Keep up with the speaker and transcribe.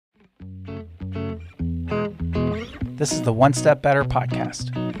This is the One Step Better podcast.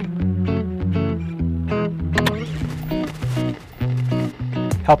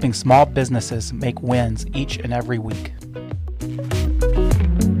 Helping small businesses make wins each and every week.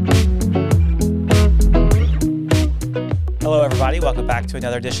 Hello, everybody. Welcome back to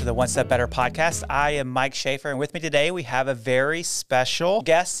another edition of the One Step Better podcast. I am Mike Schaefer, and with me today, we have a very special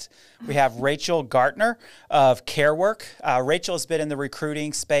guest. We have Rachel Gartner of CareWork. Rachel has been in the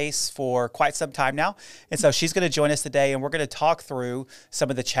recruiting space for quite some time now, and so she's going to join us today, and we're going to talk through some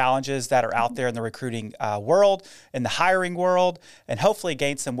of the challenges that are out there in the recruiting world, in the hiring world, and hopefully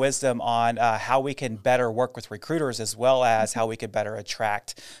gain some wisdom on how we can better work with recruiters as well as how we can better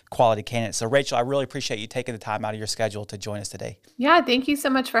attract quality candidates. So, Rachel, I really appreciate you taking the time out of your schedule to join us today. Yeah, thank you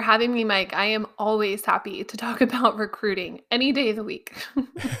so much for having me, Mike. I am always happy to talk about recruiting any day of the week.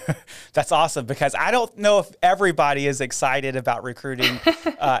 That's awesome, because I don't know if everybody is excited about recruiting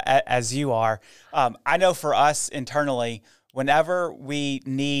as you are. I know for us internally, whenever we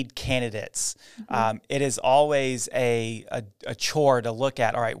need candidates, it is always a chore to look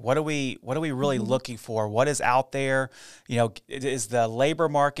at. All right, what are we really looking for? What is out there? You know, is the labor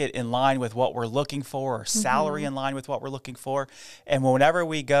market in line with what we're looking for, or salary in line with what we're looking for? And whenever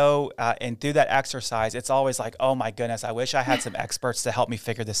we go and do that exercise, it's always like, oh my goodness, I wish I had some experts to help me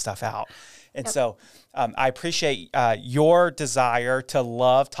figure this stuff out. And so I appreciate your desire to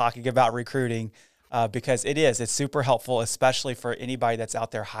love talking about recruiting. Because it's super helpful, especially for anybody that's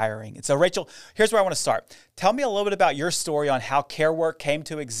out there hiring. And so, Rachel, here's where I want to start. Tell me a little bit about your story on how CareWork came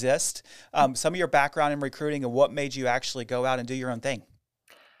to exist, some of your background in recruiting, and what made you actually go out and do your own thing.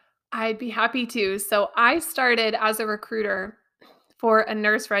 I'd be happy to. So I started as a recruiter for a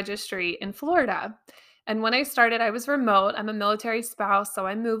nurse registry in Florida. And when I started, I was remote. I'm a military spouse, so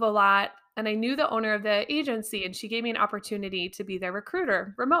I move a lot. And I knew the owner of the agency, and she gave me an opportunity to be their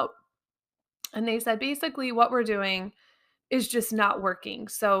recruiter remote. And they said, basically, what we're doing is just not working.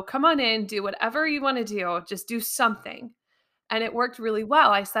 So come on in, do whatever you want to do, just do something. And it worked really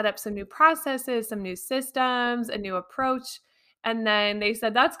well. I set up some new processes, some new systems, a new approach. And then they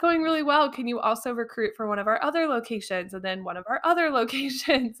said, that's going really well. Can you also recruit for one of our other locations? And then one of our other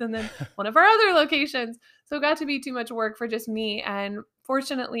locations, and then one of our other locations. So it got to be too much work for just me. And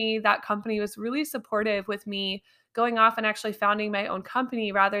fortunately, that company was really supportive with me going off and actually founding my own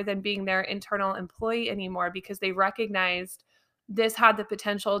company rather than being their internal employee anymore, because they recognized this had the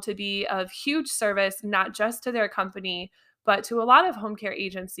potential to be of huge service, not just to their company, but to a lot of home care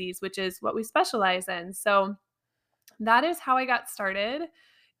agencies, which is what we specialize in. So that is how I got started.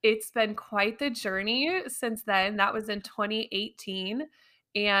 It's been quite the journey since then. That was in 2018.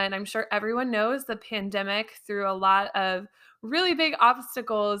 And I'm sure everyone knows the pandemic threw a lot of really big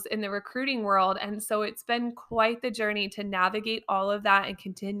obstacles in the recruiting world. And so it's been quite the journey to navigate all of that and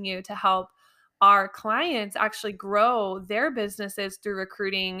continue to help our clients actually grow their businesses through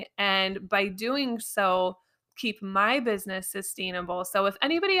recruiting. And by doing so, keep my business sustainable. So if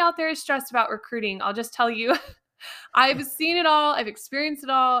anybody out there is stressed about recruiting, I'll just tell you, I've seen it all, I've experienced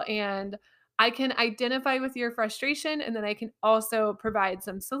it all, and I can identify with your frustration, and then I can also provide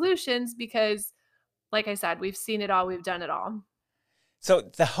some solutions because, like I said, we've seen it all, we've done it all. So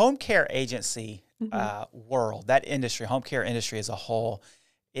the home care agency Mhm. world, that industry, home care industry as a whole,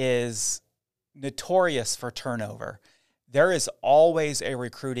 is notorious for turnover. There is always a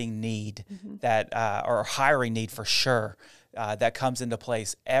recruiting need Mhm. that, or hiring need for sure, that comes into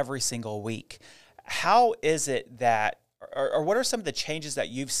place every single week. How is it that, or what are some of the changes that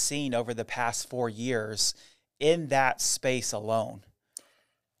you've seen over the past 4 years in that space alone?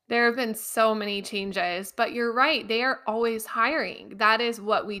 There have been so many changes, but you're right. They are always hiring. That is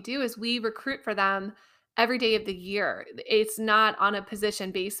what we do is we recruit for them every day of the year. It's not on a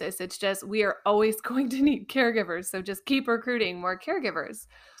position basis. It's just we are always going to need caregivers. So just keep recruiting more caregivers.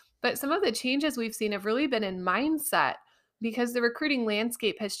 But some of the changes we've seen have really been in mindset because the recruiting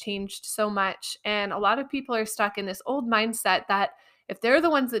landscape has changed so much. And a lot of people are stuck in this old mindset that if they're the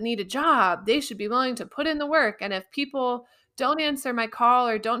ones that need a job, they should be willing to put in the work. And if people don't answer my call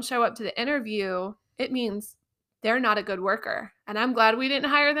or don't show up to the interview, it means they're not a good worker. And I'm glad we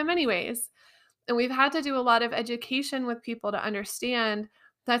didn't hire them anyways. And we've had to do a lot of education with people to understand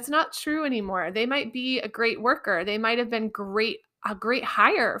that's not true anymore. They might be a great worker. They might have been a great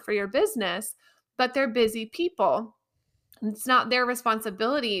hire for your business, but they're busy people. It's not their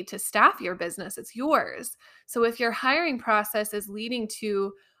responsibility to staff your business, it's yours. So if your hiring process is leading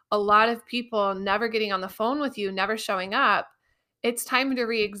to a lot of people never getting on the phone with you, never showing up, it's time to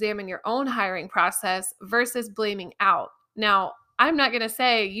re-examine your own hiring process versus blaming out. Now, I'm not going to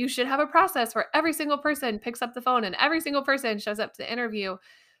say you should have a process where every single person picks up the phone and every single person shows up to the interview.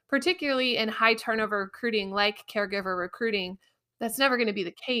 particularly in high turnover recruiting like caregiver recruiting. That's never going to be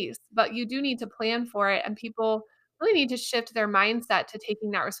the case, but you do need to plan for it. And people really need to shift their mindset to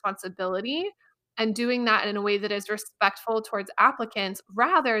taking that responsibility and doing that in a way that is respectful towards applicants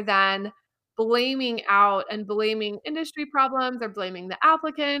rather than blaming out and blaming industry problems or blaming the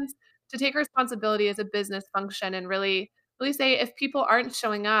applicants. To take responsibility as a business function and really say, if people aren't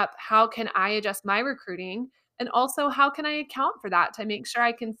showing up, how can I adjust my recruiting? And also, how can I account for that to make sure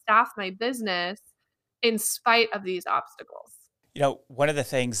I can staff my business in spite of these obstacles? One of the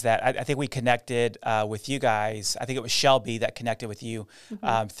things that I think we connected with you guys, I think it was Shelby that connected with you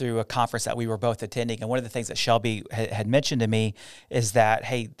Mhm. through a conference that we were both attending. And one of the things that Shelby had mentioned to me is that,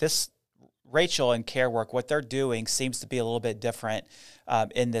 hey, this Rachel and Care Work, what they're doing seems to be a little bit different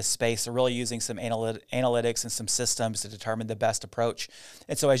in this space. They're really using some analytics and some systems to determine the best approach.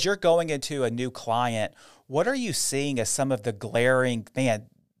 And so as you're going into a new client, what are you seeing as some of the glaring, man,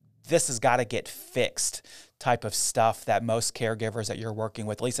 this has got to get fixed type of stuff that most caregivers that you're working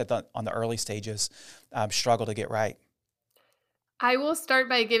with, at least on the early stages, struggle to get right? I will start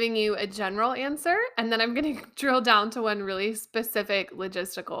by giving you a general answer, and then I'm going to drill down to one really specific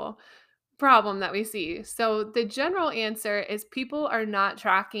logistical problem that we see. So, the general answer is people are not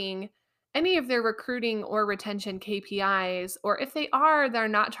tracking any of their recruiting or retention KPIs, or if they are, they're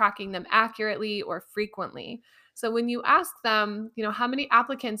not tracking them accurately or frequently. So, when you ask them, how many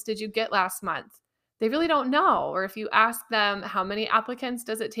applicants did you get last month? They really don't know. Or if you ask them, how many applicants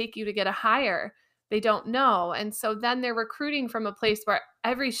does it take you to get a hire? They don't know. And so then they're recruiting from a place where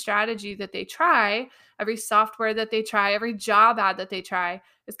every strategy that they try, every software that they try, every job ad that they try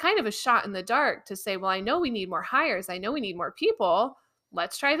is kind of a shot in the dark to say, well, I know we need more hires. I know we need more people.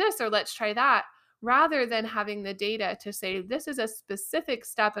 Let's try this or let's try that. Rather than having the data to say, this is a specific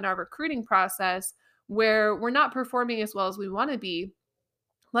step in our recruiting process where we're not performing as well as we want to be.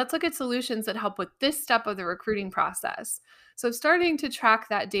 Let's look at solutions that help with this step of the recruiting process. So, starting to track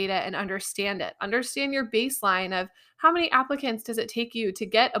that data and understand it, understand your baseline of how many applicants does it take you to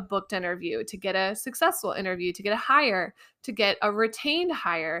get a booked interview, to get a successful interview, to get a hire, to get a retained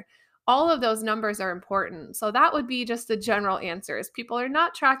hire. All of those numbers are important. So, that would be just the general answers. People are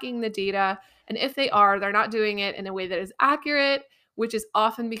not tracking the data. And if they are, they're not doing it in a way that is accurate, which is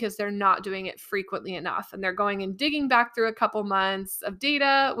often because they're not doing it frequently enough. And they're going and digging back through a couple months of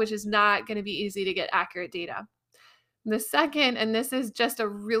data, which is not going to be easy to get accurate data. The second, and this is just a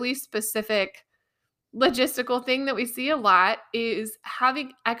really specific logistical thing that we see a lot, is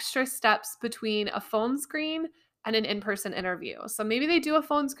having extra steps between a phone screen and an in person interview. So maybe they do a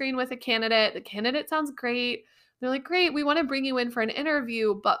phone screen with a candidate. The candidate sounds great. They're like, great, we want to bring you in for an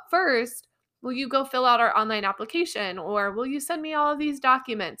interview. But first, will you go fill out our online application? Or will you send me all of these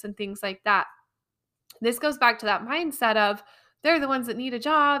documents and things like that? This goes back to that mindset of they're the ones that need a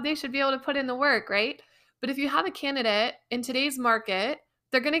job. They should be able to put in the work, right? But if you have a candidate in today's market,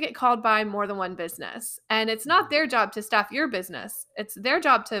 they're going to get called by more than one business. And it's not their job to staff your business, it's their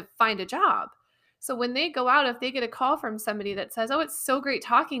job to find a job. So when they go out, if they get a call from somebody that says, oh, it's so great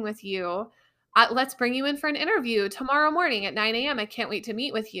talking with you, let's bring you in for an interview tomorrow morning at 9 a.m. I can't wait to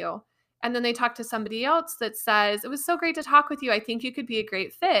meet with you. And then they talk to somebody else that says, it was so great to talk with you. I think you could be a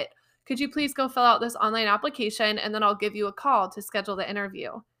great fit. Could you please go fill out this online application and then I'll give you a call to schedule the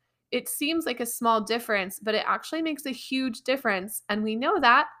interview? It seems like a small difference, but it actually makes a huge difference. And we know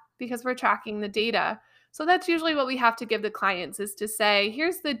that because we're tracking the data. So that's usually what we have to give the clients is to say,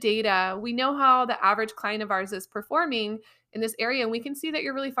 here's the data. We know how the average client of ours is performing in this area, and we can see that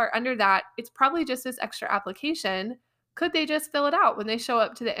you're really far under that. It's probably just this extra application. Could they just fill it out when they show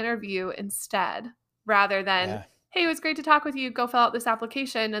up to the interview instead, rather than, Yeah. hey, it was great to talk with you, go fill out this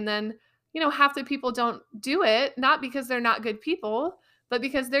application. And then, half the people don't do it, not because they're not good people, but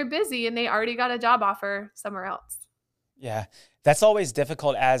because they're busy and they already got a job offer somewhere else. Yeah, that's always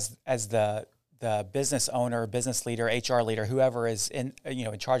difficult as the business owner, business leader, HR leader, whoever is in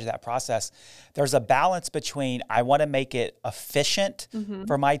charge of that process. There's a balance between I want to make it efficient Mhm.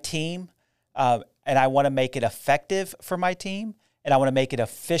 for my team, and I want to make it effective for my team, and I want to make it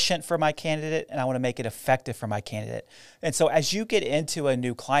efficient for my candidate, and I want to make it effective for my candidate. And so as you get into a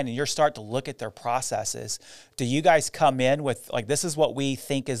new client and you start to look at their processes, do you guys come in with like, this is what we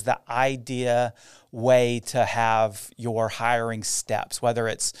think is the idea way to have your hiring steps, whether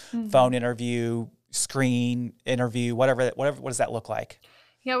it's Mhm. phone interview, screen interview, whatever, what does that look like?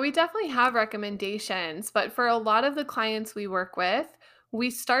 Yeah, we definitely have recommendations, but for a lot of the clients we work with, we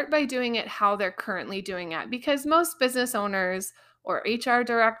start by doing it how they're currently doing it because most business owners or HR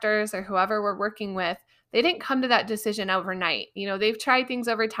directors or whoever we're working with, they didn't come to that decision overnight. They've tried things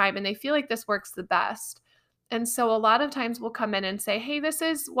over time and they feel like this works the best. And so a lot of times we'll come in and say, hey, this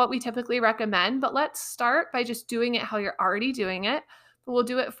is what we typically recommend, but let's start by just doing it how you're already doing it. But we'll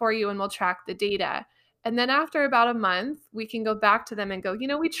do it for you and we'll track the data. And then after about a month, we can go back to them and go,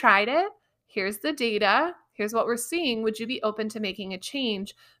 we tried it. Here's the data. Here's what we're seeing. Would you be open to making a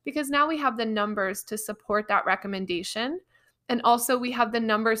change? Because now we have the numbers to support that recommendation. And also we have the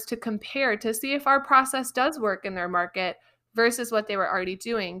numbers to compare to see if our process does work in their market versus what they were already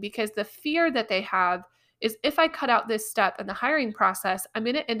doing. Because the fear that they have is if I cut out this step in the hiring process, I'm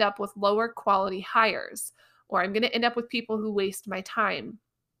going to end up with lower quality hires, or I'm going to end up with people who waste my time.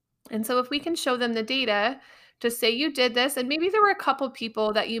 And so if we can show them the data to say you did this, and maybe there were a couple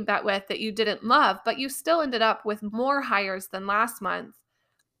people that you met with that you didn't love, but you still ended up with more hires than last month,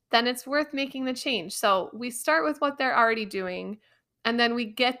 then it's worth making the change. So we start with what they're already doing, and then we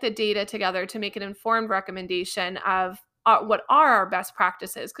get the data together to make an informed recommendation of what are our best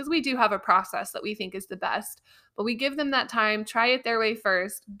practices, because we do have a process that we think is the best, but we give them that time, try it their way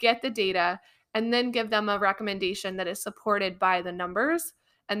first, get the data, and then give them a recommendation that is supported by the numbers.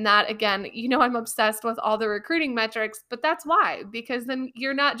 And that, again, I'm obsessed with all the recruiting metrics, but that's why, because then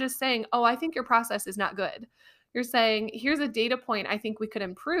you're not just saying, oh, I think your process is not good. You're saying, here's a data point I think we could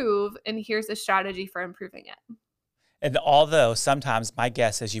improve, and here's a strategy for improving it. And although sometimes my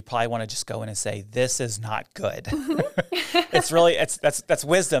guess is you probably want to just go in and say, this is not good. It's really, that's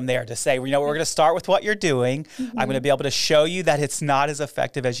wisdom there to say, we're going to start with what you're doing. I'm going to be able to show you that it's not as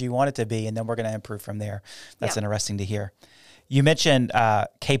effective as you want it to be. And then we're going to improve from there. That's interesting to hear. You mentioned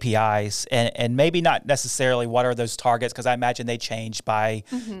KPIs and maybe not necessarily what are those targets, because I imagine they change by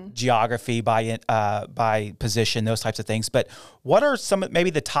geography, by position, those types of things. But what are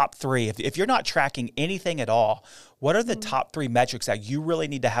maybe the top three? If you're not tracking anything at all, what are the top three metrics that you really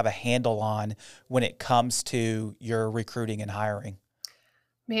need to have a handle on when it comes to your recruiting and hiring?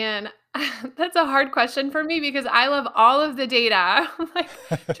 Man, that's a hard question for me because I love all of the data.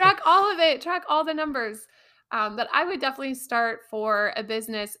 Track all of it, track all the numbers. But I would definitely start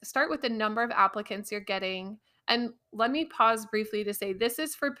with the number of applicants you're getting. And let me pause briefly to say this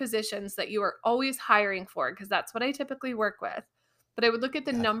is for positions that you are always hiring for, because that's what I typically work with. But I would look at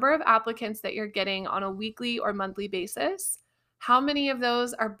the number of applicants that you're getting on a weekly or monthly basis. How many of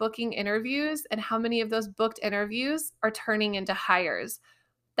those are booking interviews, and how many of those booked interviews are turning into hires?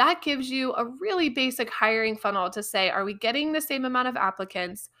 That gives you a really basic hiring funnel to say, are we getting the same amount of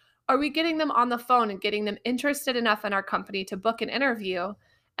applicants? Are we getting them on the phone and getting them interested enough in our company to book an interview?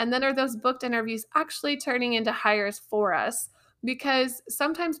 And then are those booked interviews actually turning into hires for us? Because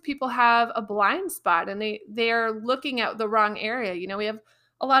sometimes people have a blind spot and they're looking at the wrong area. We have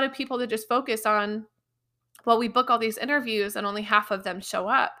a lot of people that just focus on, well, we book all these interviews and only half of them show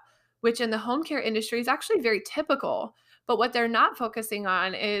up, which in the home care industry is actually very typical. But what they're not focusing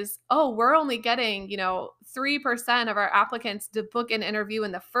on is, oh, we're only getting, 3% of our applicants to book an interview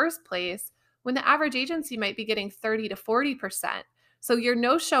in the first place, when the average agency might be getting 30 to 40%. So your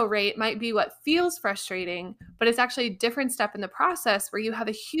no-show rate might be what feels frustrating, but it's actually a different step in the process where you have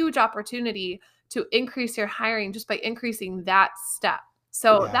a huge opportunity to increase your hiring just by increasing that step.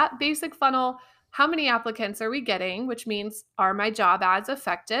 So that basic funnel, how many applicants are we getting? Which means, are my job ads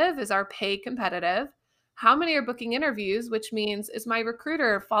effective? Is our pay competitive? How many are booking interviews, which means, is my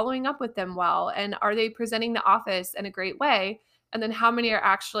recruiter following up with them well? And are they presenting the office in a great way? And then how many are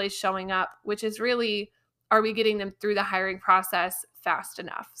actually showing up, which is really, are we getting them through the hiring process fast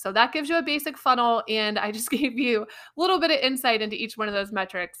enough? So that gives you a basic funnel. And I just gave you a little bit of insight into each one of those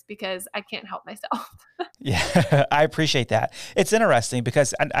metrics because I can't help myself. Yeah, I appreciate that. It's interesting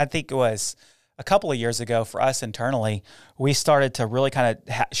because I think it was a couple of years ago for us internally, we started to really kind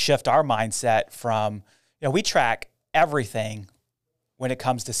of shift our mindset from, we track everything when it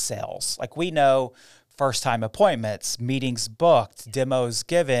comes to sales. Like we know first-time appointments, meetings booked, demos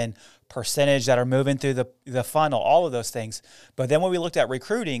given, percentage that are moving through the funnel, all of those things. But then when we looked at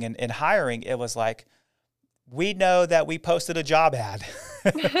recruiting and hiring, it was like, we know that we posted a job ad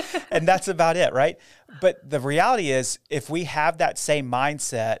and that's about it, right? But the reality is, if we have that same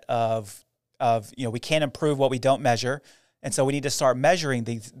mindset of we can't improve what we don't measure, and so we need to start measuring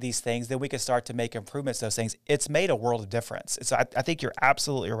these things, then we can start to make improvements to those things. It's made a world of difference. So I think you're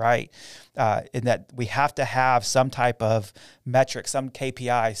absolutely right in that we have to have some type of metric, some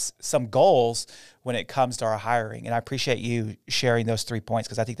KPIs, some goals when it comes to our hiring. And I appreciate you sharing those 3 points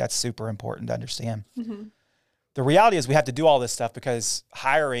because I think that's super important to understand. Mm-hmm. The reality is we have to do all this stuff because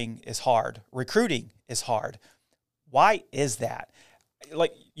hiring is hard. Recruiting is hard. Why is that?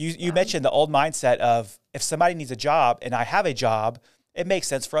 Like you mentioned the old mindset of, if somebody needs a job and I have a job, it makes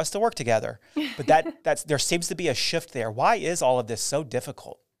sense for us to work together. But there seems to be a shift there. Why is all of this so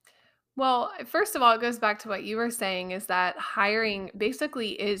difficult? Well, first of all, it goes back to what you were saying is that hiring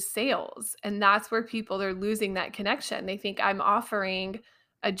basically is sales. And that's where people are losing that connection. They think I'm offering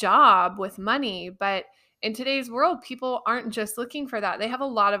a job with money. But in today's world, people aren't just looking for that. They have a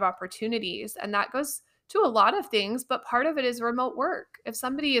lot of opportunities. And that goes to a lot of things. But part of it is remote work. If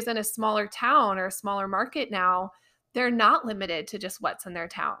somebody is in a smaller town or a smaller market now, they're not limited to just what's in their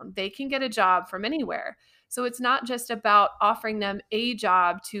town. They can get a job from anywhere. So it's not just about offering them a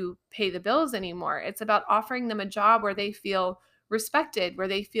job to pay the bills anymore. It's about offering them a job where they feel respected, where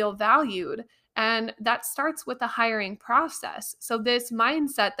they feel valued. And that starts with the hiring process. So, this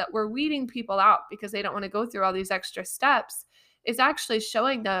mindset that we're weeding people out because they don't want to go through all these extra steps is actually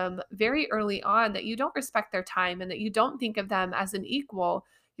showing them very early on that you don't respect their time and that you don't think of them as an equal.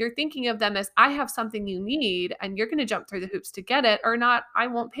 You're thinking of them as, I have something you need and you're going to jump through the hoops to get it, or not, I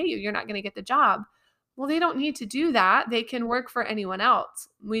won't pay you. You're not going to get the job. Well, they don't need to do that. They can work for anyone else.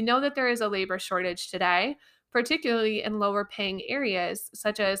 We know that there is a labor shortage today, particularly in lower paying areas,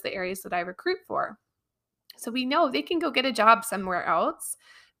 such as the areas that I recruit for. So we know they can go get a job somewhere else.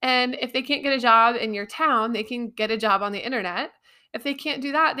 And if they can't get a job in your town, they can get a job on the internet. If they can't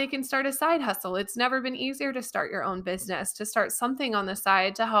do that, they can start a side hustle. It's never been easier to start your own business, to start something on the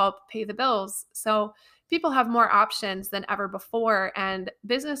side to help pay the bills. So people have more options than ever before. And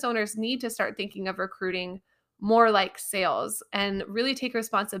business owners need to start thinking of recruiting more like sales and really take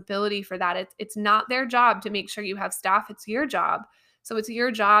responsibility for that. It's not their job to make sure you have staff, it's your job. So it's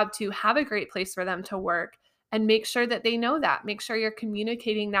your job to have a great place for them to work and make sure that they know that. Make sure you're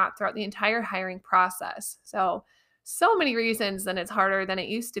communicating that throughout the entire hiring process. So many reasons then it's harder than it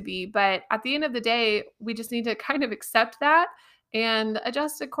used to be. But at the end of the day, we just need to kind of accept that and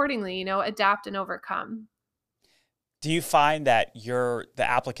adjust accordingly, adapt and overcome. Do you find that the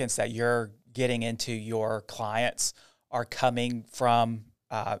applicants that you're getting into your clients are coming from,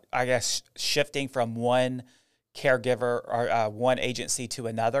 I guess, shifting from one caregiver or one agency to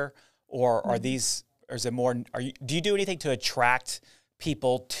another, or are Mhm. these, or is it more? Do you do anything to attract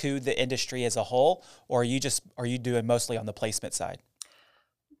people to the industry as a whole, or are you doing mostly on the placement side?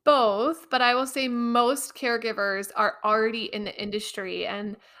 Both, but I will say most caregivers are already in the industry.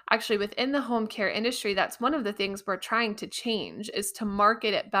 And actually, within the home care industry, that's one of the things we're trying to change is to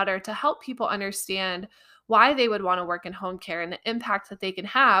market it better to help people understand why they would want to work in home care and the impact that they can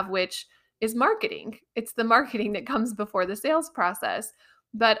have, which is marketing. It's the marketing that comes before the sales process.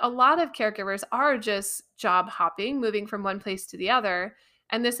 But a lot of caregivers are just job hopping, moving from one place to the other.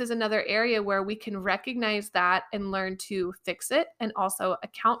 And this is another area where we can recognize that and learn to fix it and also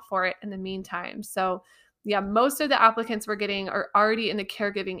account for it in the meantime. So, yeah, most of the applicants we're getting are already in the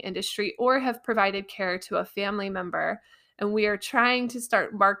caregiving industry or have provided care to a family member. And we are trying to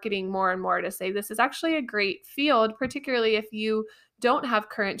start marketing more and more to say this is actually a great field, particularly if you don't have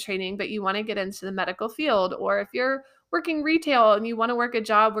current training, but you want to get into the medical field, or if you're working retail and you want to work a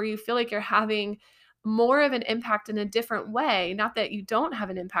job where you feel like you're having more of an impact in a different way. Not that you don't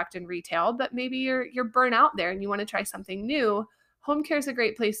have an impact in retail, but maybe you're burnt out there and you want to try something new. Home care is a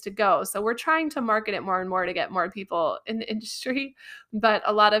great place to go. So we're trying to market it more and more to get more people in the industry, but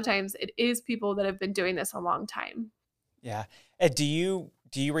a lot of times it is people that have been doing this a long time. Yeah. And do you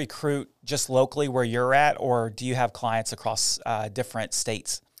recruit just locally where you're at, or do you have clients across different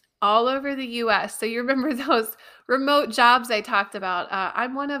states? All over the US. So you remember those remote jobs I talked about?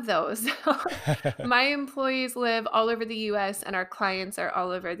 I'm one of those. My employees live all over the US and our clients are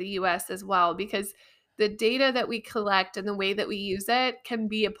all over the US as well because the data that we collect and the way that we use it can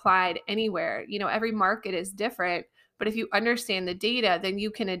be applied anywhere. Every market is different, but if you understand the data, then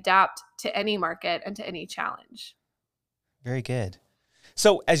you can adapt to any market and to any challenge. Very good.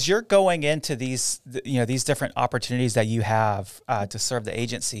 So as you're going into these different opportunities that you have to serve the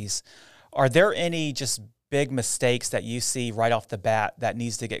agencies, are there any just big mistakes that you see right off the bat that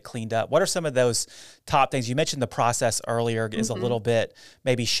needs to get cleaned up? What are some of those top things? You mentioned the process earlier is a Mhm. little bit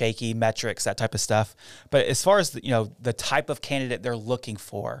maybe shaky, metrics, that type of stuff. But as far as the type of candidate they're looking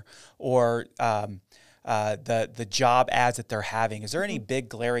for, or the job ads that they're having, is there any Mhm. big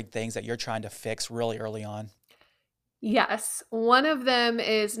glaring things that you're trying to fix really early on? Yes, one of them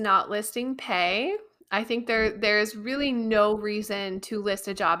is not listing pay. I think there's really no reason to list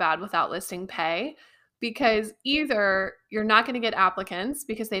a job ad without listing pay because either you're not going to get applicants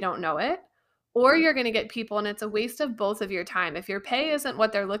because they don't know it, or you're going to get people and it's a waste of both of your time. If your pay isn't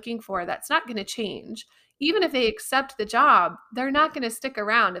what they're looking for, that's not going to change. Even if they accept the job, they're not going to stick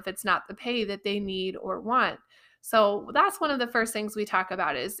around if it's not the pay that they need or want. So that's one of the first things we talk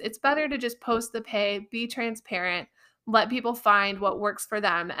about is it's better to just post the pay, be transparent, let people find what works for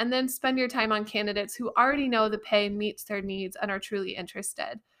them, and then spend your time on candidates who already know the pay meets their needs and are truly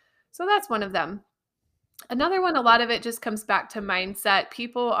interested. So that's one of them. Another one, a lot of it just comes back to mindset.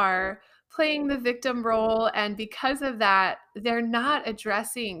 People are playing the victim role, and because of that, they're not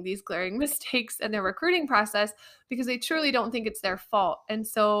addressing these glaring mistakes in their recruiting process because they truly don't think it's their fault. And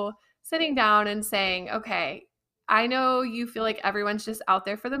so sitting down and saying, okay, I know you feel like everyone's just out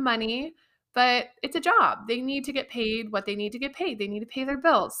there for the money, but it's a job. They need to get paid what they need to get paid. They need to pay their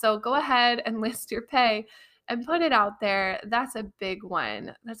bills. So go ahead and list your pay and put it out there. That's a big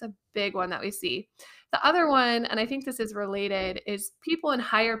one. That's a big one that we see. The other one, and I think this is related, is people in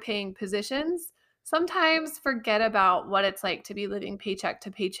higher paying positions sometimes forget about what it's like to be living paycheck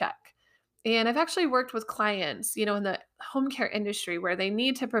to paycheck. And I've actually worked with clients, in the home care industry where they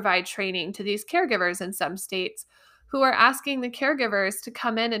need to provide training to these caregivers in some states who are asking the caregivers to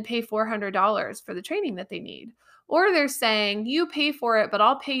come in and pay $400 for the training that they need. Or they're saying, you pay for it, but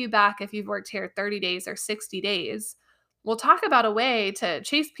I'll pay you back if you've worked here 30 days or 60 days. We'll talk about a way to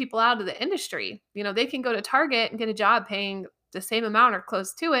chase people out of the industry. They can go to Target and get a job paying the same amount or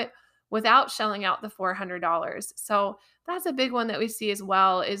close to it without shelling out the $400. So that's a big one that we see as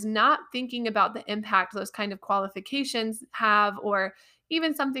well, is not thinking about the impact those kind of qualifications have, or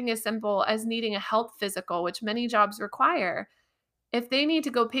even something as simple as needing a health physical, which many jobs require. If they need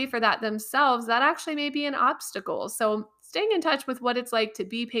to go pay for that themselves, that actually may be an obstacle. So staying in touch with what it's like to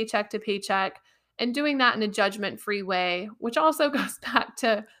be paycheck to paycheck and doing that in a judgment-free way, which also goes back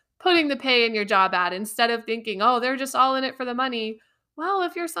to putting the pay in your job ad instead of thinking, oh, they're just all in it for the money. Well,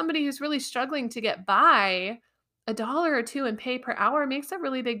 if you're somebody who's really struggling to get by, a dollar or two in pay per hour makes a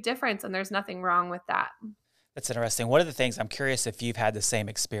really big difference, and there's nothing wrong with that. That's interesting. One of the things I'm curious if you've had the same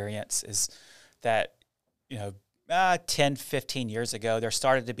experience is that, 10, 15 years ago, there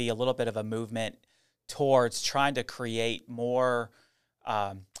started to be a little bit of a movement towards trying to create more,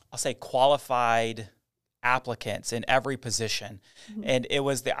 I'll say, qualified applicants in every position. Mm-hmm. And it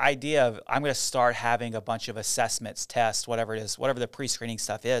was the idea of, I'm going to start having a bunch of assessments, tests, whatever it is, whatever the pre-screening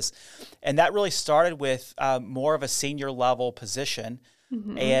stuff is. And that really started with more of a senior level position.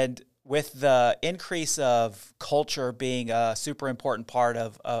 Mm-hmm. And with the increase of culture being a super important part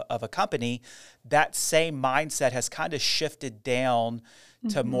of a company, that same mindset has kind of shifted down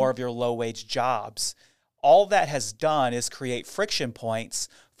to mm-hmm. more of your low-wage jobs. All that has done is create friction points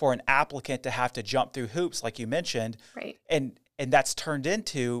for an applicant to have to jump through hoops, like you mentioned. Right. And that's turned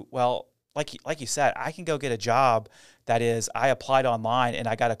into, well, like you said, I can go get a job that is, I applied online and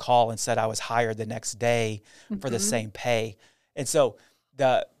I got a call and said I was hired the next day mm-hmm. for the same pay. And so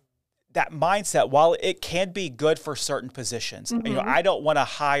that mindset, while it can be good for certain positions, mm-hmm. I don't want to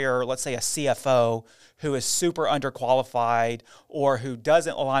hire, let's say, a CFO who is super underqualified or who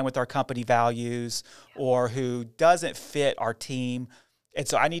doesn't align with our company values or who doesn't fit our team. And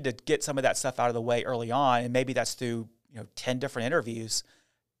so I need to get some of that stuff out of the way early on. And maybe that's through 10 different interviews.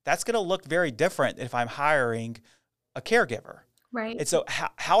 That's going to look very different if I'm hiring a caregiver. Right. And so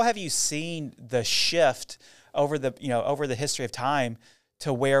how have you seen the shift over the history of time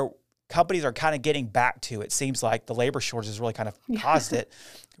to where companies are kind of getting back to, it seems like the labor shortages really kind of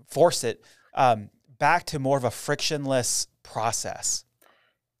forced it back to more of a frictionless process?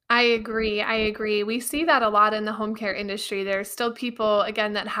 I agree. We see that a lot in the home care industry. There's still people,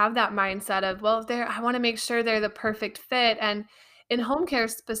 again, that have that mindset of, well, I want to make sure they're the perfect fit. And in home care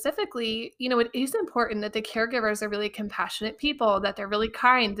specifically, it is important that the caregivers are really compassionate people, that they're really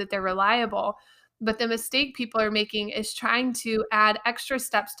kind, that they're reliable. But the mistake people are making is trying to add extra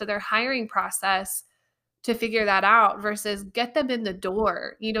steps to their hiring process to figure that out versus get them in the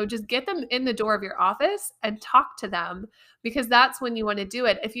door. Just get them in the door of your office and talk to them, because that's when you want to do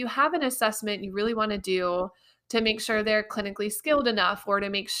it. If you have an assessment you really want to do to make sure they're clinically skilled enough or to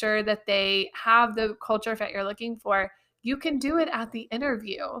make sure that they have the culture fit you're looking for, you can do it at the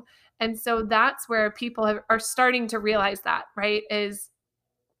interview. And so that's where people are starting to realize that, right? Is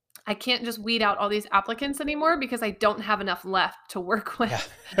I can't just weed out all these applicants anymore because I don't have enough left to work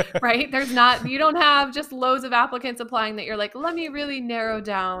with, right? You don't have just loads of applicants applying that you're like, let me really narrow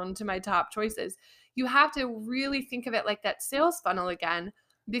down to my top choices. You have to really think of it like that sales funnel again,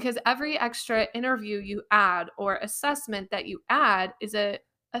 because every extra interview you add or assessment that you add is a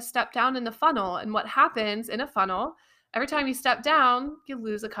step down in the funnel. And what happens in a funnel, every time you step down, you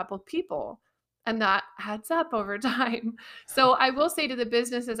lose a couple of people. And that adds up over time. So I will say to the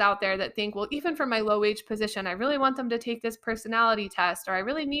businesses out there that think, well, even for my low wage position, I really want them to take this personality test, or I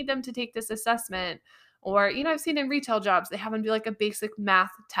really need them to take this assessment. Or, I've seen in retail jobs, they have them do like a basic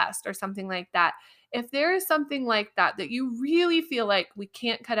math test or something like that. If there is something like that you really feel like we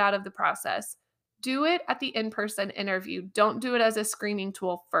can't cut out of the process, do it at the in-person interview. Don't do it as a screening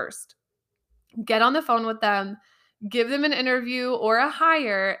tool first. Get on the phone with them. give them an interview or a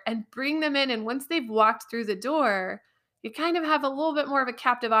hire and bring them in. And once they've walked through the door, you kind of have a little bit more of a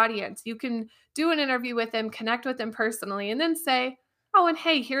captive audience. You can do an interview with them, connect with them personally, and then say, oh, and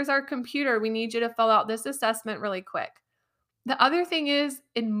hey, here's our computer. We need you to fill out this assessment really quick. The other thing is,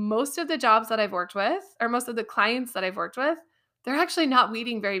 in most of the jobs that I've worked with, or most of the clients that I've worked with, they're actually not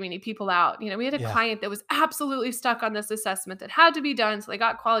weeding very many people out. We had a Yeah. client that was absolutely stuck on this assessment that had to be done. So they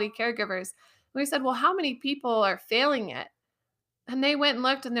got quality caregivers. And we said, well, how many people are failing it? And they went and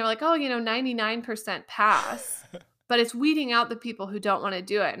looked and they were like, oh, 99% pass, but it's weeding out the people who don't want to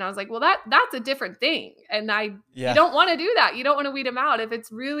do it. And I was like, well, that's a different thing. And you Yeah. don't want to do that. You don't want to weed them out. If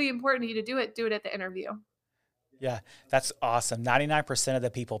it's really important to you to do it at the interview. Yeah. That's awesome. 99% of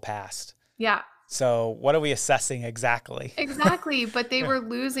the people passed. Yeah. So what are we assessing exactly? Exactly. But they were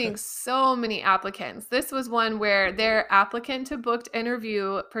losing so many applicants. This was one where their applicant to booked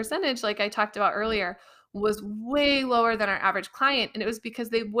interview percentage, like I talked about earlier, was way lower than our average client. And it was because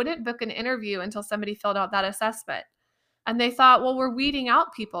they wouldn't book an interview until somebody filled out that assessment. And they thought, well, we're weeding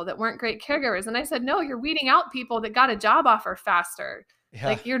out people that weren't great caregivers. And I said, no, you're weeding out people that got a job offer faster. Yeah.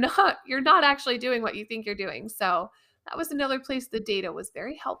 Like you're not actually doing what you think you're doing. So that was another place the data was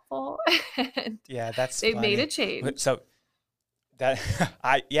very helpful. And Yeah. That's they made funny. a change. So that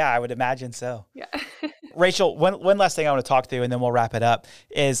I would imagine so. Yeah. Rachel, one last thing I want to talk through, and then we'll wrap it up,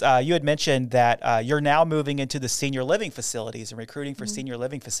 is you had mentioned that you're now moving into the senior living facilities and recruiting for senior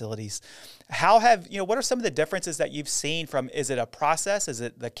living facilities. What are some of the differences that you've seen is it a process? Is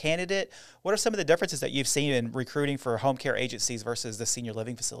it the candidate? What are some of the differences that you've seen in recruiting for home care agencies versus the senior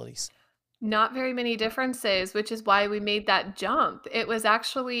living facilities? Not very many differences, which is why we made that jump. It was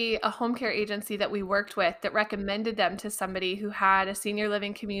actually a home care agency that we worked with that recommended them to somebody who had a senior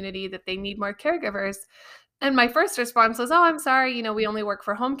living community that they need more caregivers. And my first response was, oh, I'm sorry, we only work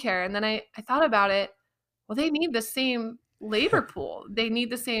for home care. And then I thought about it. Well, they need the same labor pool. They need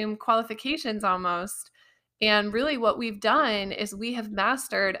the same qualifications almost. And really what we've done is we have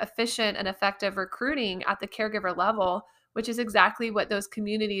mastered efficient and effective recruiting at the caregiver level, which is exactly what those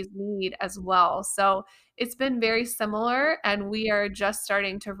communities need as well. So it's been very similar, and we are just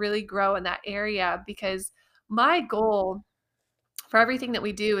starting to really grow in that area because my goal for everything that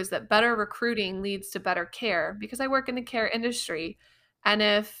we do is that better recruiting leads to better care because I work in the care industry. And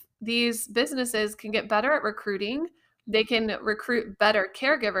if these businesses can get better at recruiting, they can recruit better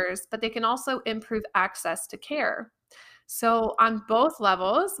caregivers, but they can also improve access to care. So, on both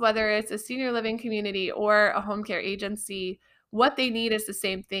levels, whether it's a senior living community or a home care agency, what they need is the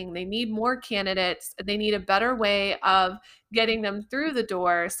same thing. They need more candidates. They need a better way of getting them through the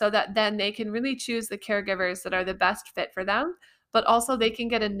door so that then they can really choose the caregivers that are the best fit for them. But also, they can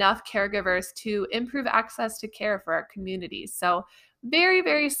get enough caregivers to improve access to care for our communities. So, very,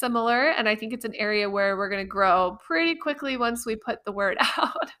 very similar. And I think it's an area where we're going to grow pretty quickly once we put the word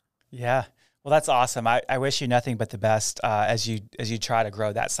out. Yeah. Well, that's awesome. I wish you nothing but the best as you try to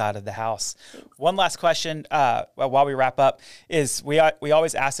grow that side of the house. One last question while we wrap up is we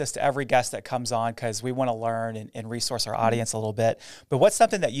always ask this to every guest that comes on because we want to learn and resource our audience a little bit. But what's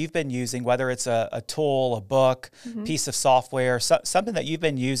something that you've been using, whether it's a tool, a book, piece of software, something that you've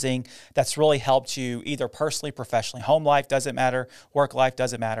been using that's really helped you either personally, professionally, home life doesn't matter, work life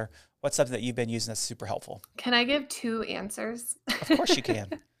doesn't matter. What's something that you've been using that's super helpful? Can I give 2 answers? Of course you can.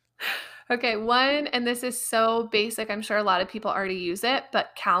 Okay, one, and this is so basic, I'm sure a lot of people already use it, but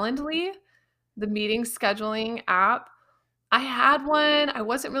Calendly, the meeting scheduling app, I had one. I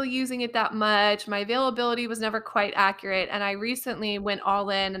wasn't really using it that much. My availability was never quite accurate, and I recently went all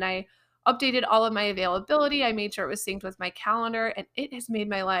in and I updated all of my availability. I made sure it was synced with my calendar, and it has made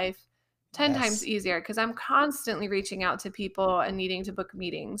my life 10 times Yes. easier because I'm constantly reaching out to people and needing to book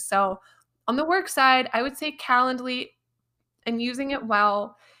meetings. So, on the work side, I would say Calendly and using it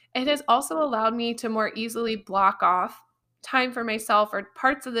well. It has also allowed me to more easily block off time for myself or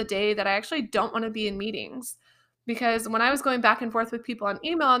parts of the day that I actually don't want to be in meetings. Because when I was going back and forth with people on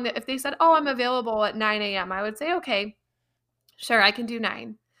email, and if they said, oh, I'm available at 9 a.m., I would say, okay, sure, I can do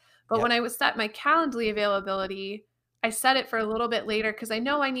 9. But when Yep. I would set my Calendly availability, I set it for a little bit later because I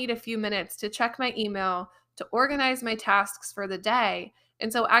know I need a few minutes to check my email, to organize my tasks for the day.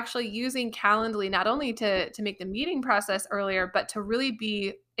 And so actually using Calendly not only to make the meeting process earlier, but to really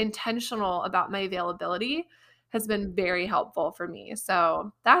be intentional about my availability has been very helpful for me.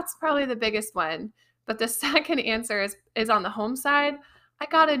 So that's probably the biggest one. But the second answer is on the home side. I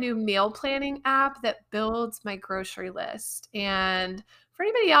got a new meal planning app that builds my grocery list. And for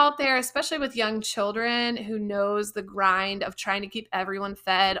anybody out there, especially with young children who knows the grind of trying to keep everyone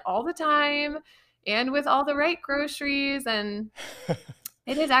fed all the time and with all the right groceries and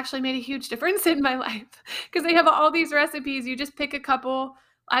It has actually made a huge difference in my life because they have all these recipes. You just pick a couple.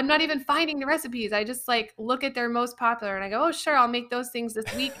 I'm not even finding the recipes. I just like look at their most popular and I go, oh, sure, I'll make those things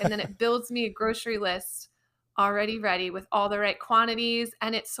this week. And then it builds me a grocery list already ready with all the right quantities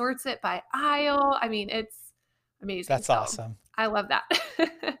and it sorts it by aisle. I mean, it's amazing. That's So awesome. I love that.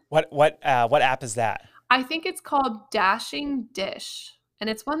 What app is that? I think it's called Dashing Dish and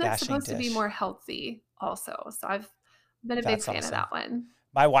it's one that's Dashing supposed to be Dish. more healthy also. So I've been a big That's fan of awesome. that one.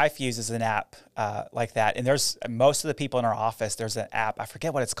 My wife uses an app like that, and there's most of the people in our office. There's an app. I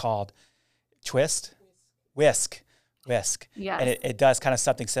forget what it's called. Whisk, Yes. and it does kind of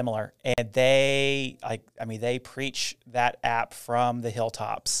something similar. And they preach that app from the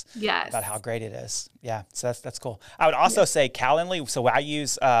hilltops Yes. about how great it is. Yeah, so that's cool. I would also say Calendly. So I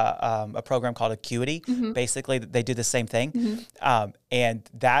use a program called Acuity. Mhm. Basically, they do the same thing, Mhm. and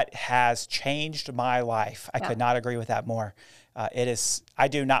that has changed my life. I Yeah. could not agree with that more. It is. I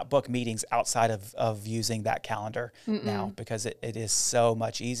do not book meetings outside of using that calendar now because it is so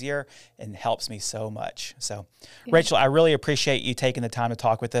much easier and helps me so much. So, Yeah. Rachel, I really appreciate you taking the time to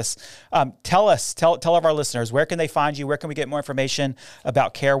talk with us. Tell all of our listeners, where can they find you? Where can we get more information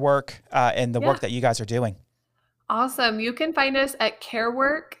about CareWork and the Yeah. work that you guys are doing? Awesome. You can find us at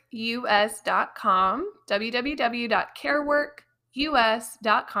careworkus.com,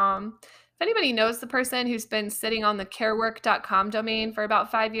 www.careworkus.com. If anybody knows the person who's been sitting on the carework.com domain for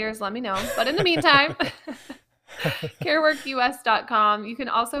about 5 years, let me know. But in the meantime, careworkus.com. You can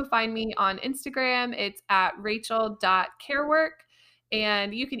also find me on Instagram. It's at rachel.carework.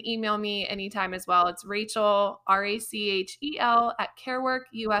 And you can email me anytime as well. It's Rachel, RACHEL, at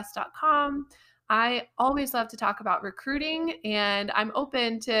careworkus.com. I always love to talk about recruiting and I'm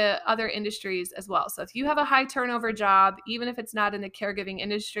open to other industries as well. So if you have a high turnover job, even if it's not in the caregiving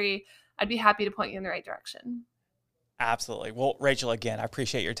industry, I'd be happy to point you in the right direction. Absolutely. Well, Rachel, again, I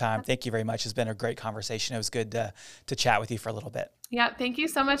appreciate your time. Thank you very much. It's been a great conversation. It was good to chat with you for a little bit. Yeah, thank you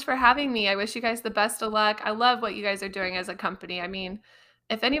so much for having me. I wish you guys the best of luck. I love what you guys are doing as a company. I mean,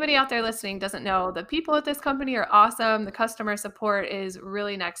 if anybody out there listening doesn't know, the people at this company are awesome. The customer support is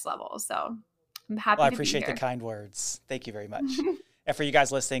really next level. So I'm happy Well, I to be appreciate the here. kind words. Thank you very much. And for you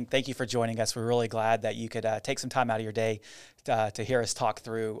guys listening, thank you for joining us. We're really glad that you could take some time out of your day to hear us talk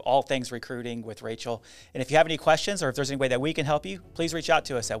through all things recruiting with Rachel. And if you have any questions or if there's any way that we can help you, please reach out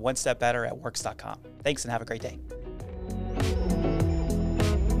to us at onestepbetter@works.com. Thanks and have a great day.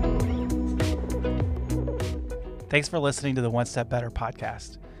 Thanks for listening to the One Step Better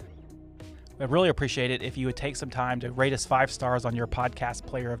podcast. I'd really appreciate it if you would take some time to rate us 5 stars on your podcast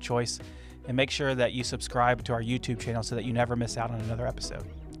player of choice and make sure that you subscribe to our YouTube channel so that you never miss out on another episode.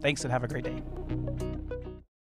 Thanks and have a great day.